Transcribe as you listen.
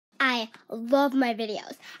I love my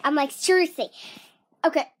videos. I'm like, seriously.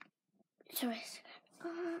 Okay. Sorry.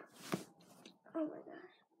 Oh my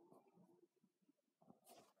gosh.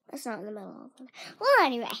 That's not in the middle of them. Well,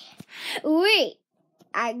 anyway, we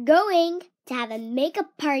are going to have a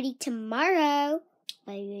makeup party tomorrow.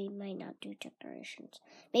 But we might not do decorations.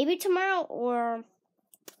 Maybe tomorrow or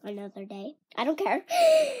another day. I don't care.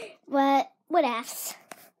 But what else?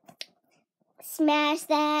 Smash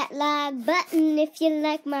that like button if you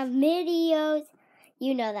like my videos.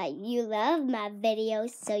 You know that you love my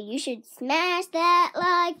videos, so you should smash that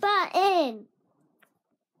like button.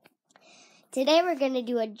 Today we're going to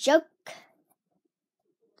do a joke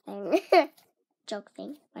thing. Joke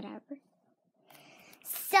thing, whatever.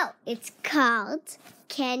 So, it's called,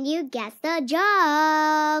 Can You Guess the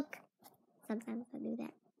Joke? Sometimes I do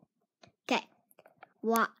that. Okay.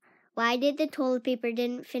 Why did the toilet paper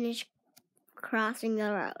didn't finish crossing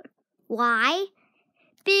the road? Why?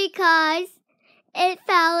 Because it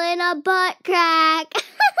fell in a butt crack.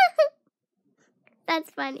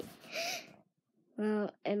 That's funny.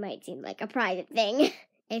 Well, it might seem like a private thing.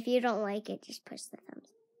 If you don't like it, just push the thumbs.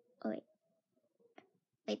 Oh, wait.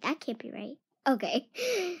 Wait, that can't be right. Okay.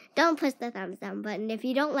 Don't push the thumbs down button. If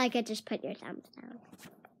you don't like it, just put your thumbs down.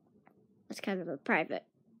 That's kind of a private.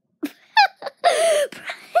 Private.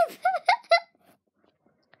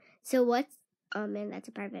 So what's... Oh, man, that's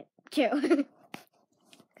a private, too.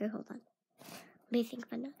 Okay, hold on. Let me think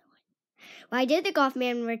of another one. Why did the golf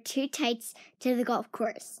man wear two tights to the golf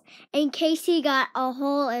course? In case he got a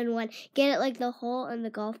hole in one. Get it like the hole in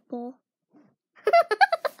the golf ball?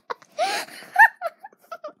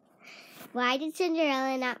 Why did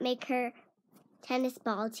Cinderella not make her tennis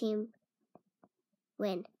ball team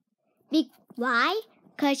win? Why?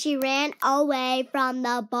 Because she ran away from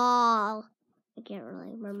the ball. I can't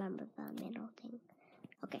really remember the middle thing.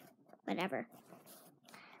 Okay, whatever.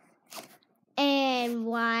 And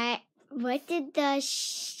what did the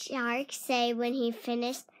shark say when he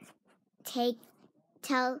finished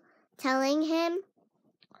telling him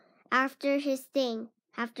after his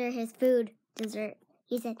food dessert?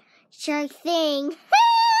 He said, "Shark thing."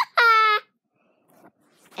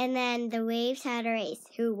 And then the waves had a race.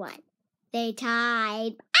 Who won? They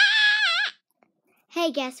tied.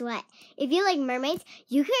 Hey, guess what? If you like mermaids,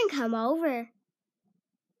 you can come over.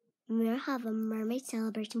 We'll have a mermaid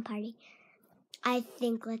celebration party. I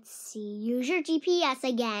think, let's see, use your GPS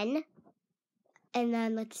again. And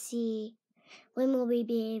then let's see, when will we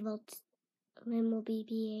be able to,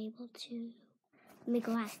 let me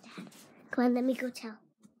go ask Dad. Come on, let me go tell.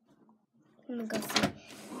 I'm going to go see.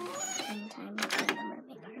 Sometime I'll have a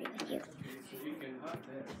mermaid party with you.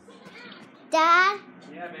 Dad?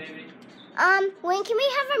 Yeah, baby. When can we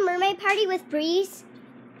have a mermaid party with Breeze?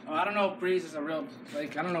 Oh, I don't know if Breeze is a real, I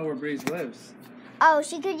don't know where Breeze lives. Oh,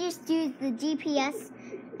 she could just use the GPS,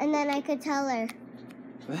 and then I could tell her.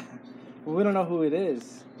 Well, we don't know who it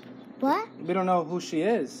is. What? We don't know who she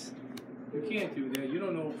is. You can't do that. You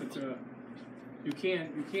don't know if it's a. You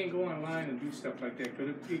can't go online and do stuff like that.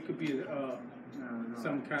 It could be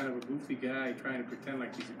some kind of a goofy guy trying to pretend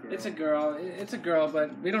like he's a girl. It's a girl. It's a girl,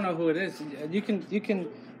 but we don't know who it is. You can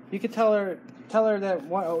tell her that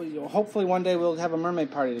hopefully one day we'll have a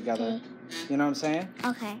mermaid party together. Okay. You know what I'm saying?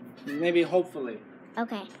 Okay. Maybe hopefully.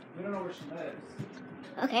 Okay. We don't know where she lives.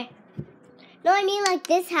 Okay. No, I mean like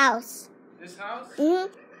this house. This house? Mhm.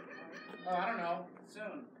 Oh, I don't know.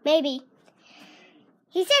 Soon. Maybe.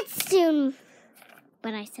 He said soon,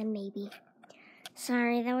 but I said maybe.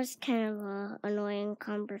 Sorry, that was kind of an annoying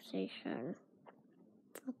conversation.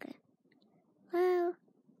 Okay. Well,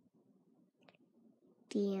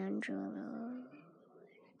 D'Angelo.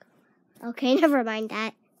 Okay, never mind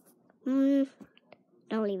that. Don't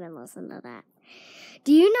even listen to that.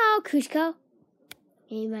 Do you know Cusco?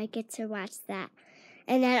 You might get to watch that.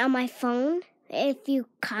 And then on my phone, if you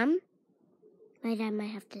come, my dad might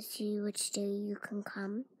have to see which day you can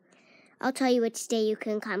come. I'll tell you which day you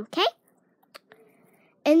can come, okay?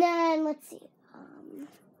 And then, let's see.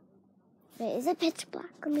 Wait, is it pitch black?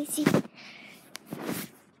 Let me see. Let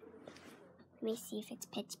me see if it's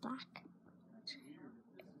pitch black.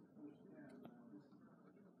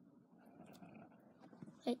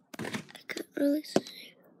 Wait, I can't really see.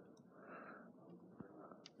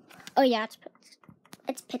 Oh yeah,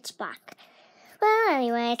 it's pitch black. Well,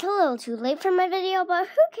 anyway, it's a little too late for my video, but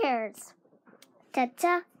who cares?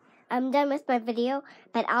 Ta-ta. I'm done with my video,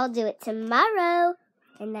 but I'll do it tomorrow.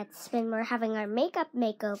 And that's when we're having our makeup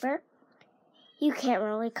makeover. You can't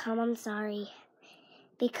really come, I'm sorry.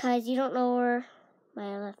 Because you don't know where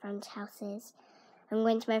my other friend's house is. I'm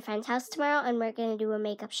going to my friend's house tomorrow, and we're going to do a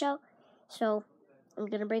makeup show. So, I'm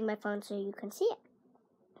going to bring my phone so you can see it.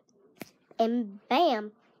 and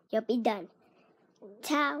bam, you'll be done.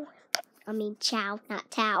 Ciao. I mean, chow, not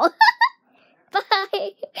towel.